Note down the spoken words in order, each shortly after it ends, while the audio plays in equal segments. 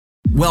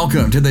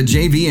Welcome to the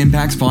JV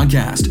Impacts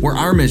Podcast, where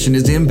our mission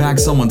is to impact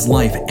someone's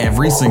life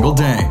every single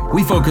day.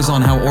 We focus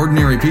on how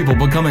ordinary people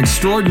become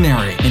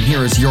extraordinary. And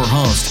here is your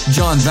host,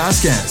 John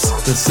Vasquez,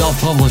 the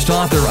self-published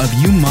author of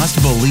You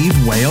Must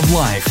Believe Way of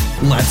Life.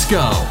 Let's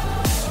go.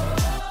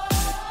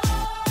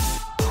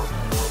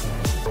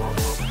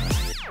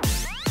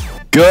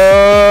 Good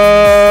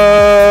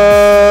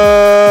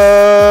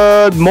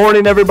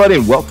morning, everybody,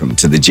 and welcome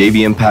to the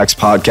JV Impacts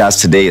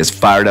Podcast. Today is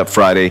Fired Up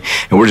Friday,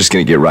 and we're just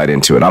going to get right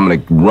into it. I'm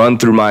going to run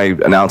through my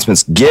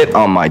announcements. Get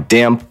on my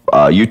damn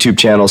YouTube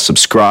channel,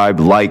 subscribe,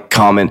 like,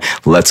 comment.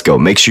 Let's go.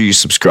 Make sure you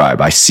subscribe.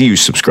 I see you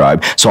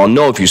subscribe, so I'll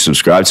know if you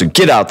subscribe. So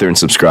get out there and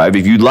subscribe.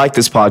 If you like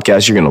this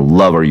podcast, you're going to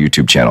love our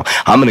YouTube channel.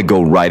 I'm going to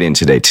go right in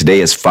today.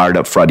 Today is Fired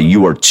Up Friday.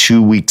 You are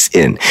 2 weeks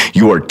in.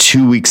 You are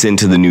 2 weeks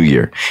into the new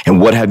year. And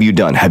what have you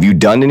done? Have you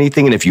done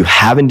anything? And if you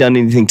haven't done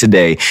anything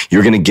today,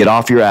 you're going to get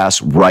off your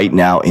ass right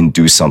now and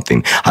do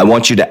something. I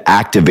want you to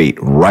activate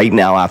right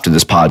now after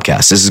this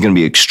podcast. This is going to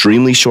be an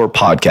extremely short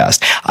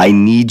podcast. I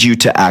need you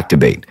to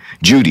activate.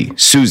 Judy,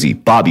 Susie,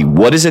 Bobby,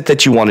 what is it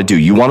that you want to do?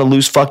 You want to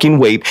lose fucking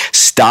weight?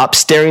 Stop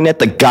staring at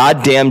the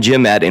goddamn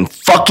gym ad and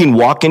fucking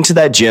walk into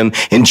that gym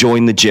and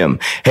join the gym.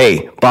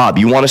 Hey, Bob,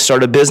 you want to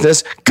start a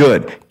business?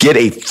 Good. Get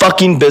a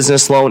fucking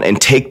business loan and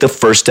take the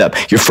first step.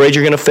 You're afraid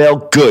you're going to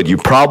fail? Good. You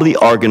probably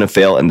are going to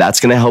fail, and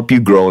that's going to help you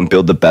grow and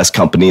build the best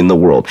company in the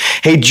world.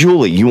 Hey,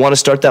 Julie, you want to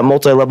start that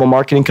multi-level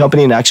marketing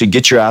company and actually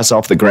get your ass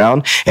off the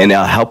ground and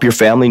help your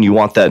family, and you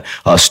want that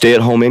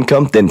stay-at-home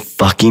income? Then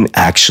fucking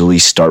actually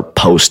start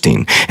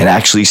posting and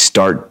actually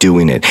start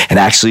doing it and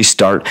actually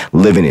start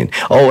living it.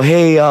 Oh,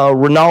 hey,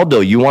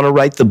 Ronaldo, you want to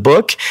write the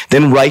book?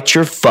 Then write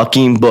your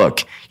fucking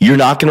book. You're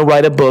not going to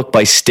write a book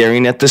by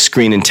staring at the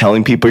screen and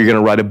telling people you're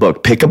going to write a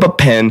book. Pick up a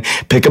pen,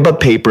 pick up a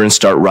paper, and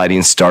start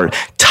writing, start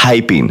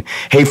typing.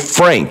 Hey,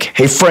 Frank,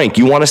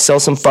 you want to sell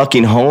some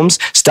fucking homes?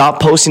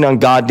 Stop posting on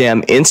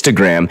goddamn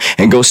Instagram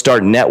and go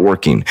start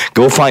networking.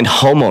 Go find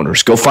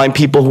homeowners. Go find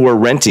people who are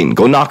renting.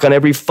 Go knock on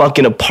every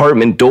fucking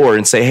apartment door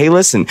and say, hey,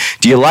 listen,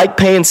 do you like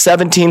paying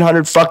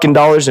 $1,700 fucking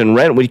dollars in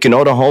rent when you can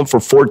own a home for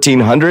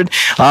 $1,400?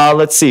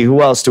 Let's see,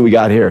 who else do we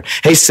got here?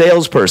 Hey,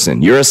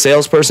 salesperson, you're a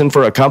salesperson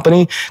for a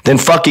company? Then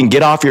fucking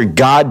get off your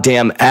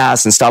goddamn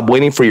ass and stop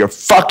waiting for your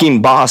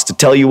fucking boss to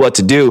tell you what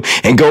to do,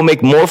 and go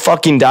make more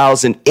fucking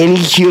dials than any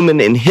human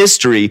in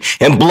history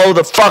and blow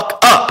the fuck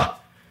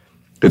up.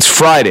 It's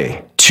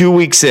Friday, 2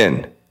 weeks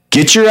in.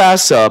 Get your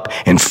ass up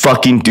and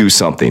fucking do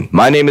something.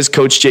 My name is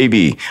Coach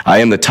JV. I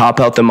am the top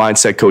health and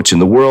mindset coach in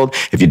the world.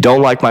 If you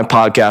don't like my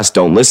podcast,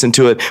 don't listen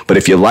to it. But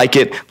if you like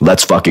it,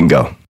 let's fucking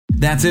go.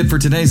 That's it for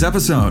today's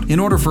episode. In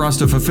order for us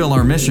to fulfill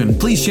our mission,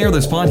 please share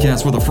this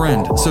podcast with a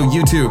friend so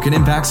you too can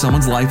impact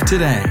someone's life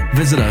today.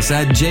 Visit us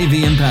at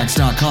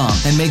jvimpacts.com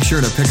and make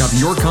sure to pick up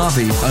your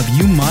copy of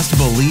You Must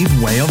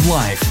Believe Way of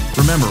Life.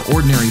 Remember,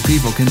 ordinary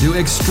people can do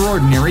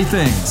extraordinary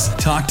things.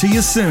 Talk to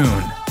you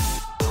soon.